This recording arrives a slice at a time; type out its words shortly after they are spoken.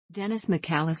Dennis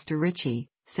MacAlistair Ritchie,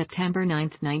 September 9,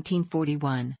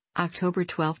 1941, October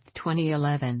 12,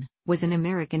 2011, was an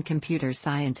American computer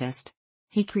scientist.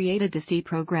 He created the C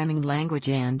programming language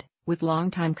and, with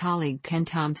longtime colleague Ken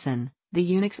Thompson, the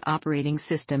Unix operating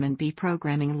system and B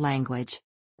programming language.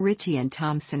 Ritchie and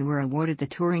Thompson were awarded the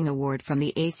Turing Award from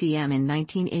the ACM in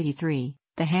 1983,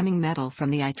 the Hamming Medal from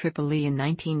the IEEE in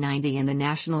 1990 and the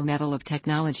National Medal of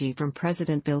Technology from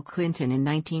President Bill Clinton in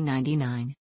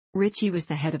 1999. Ritchie was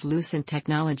the head of Lucent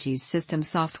Technologies' System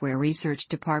Software Research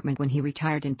Department when he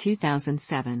retired in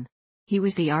 2007. He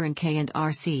was the R in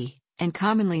K&R C, and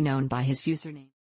commonly known by his username.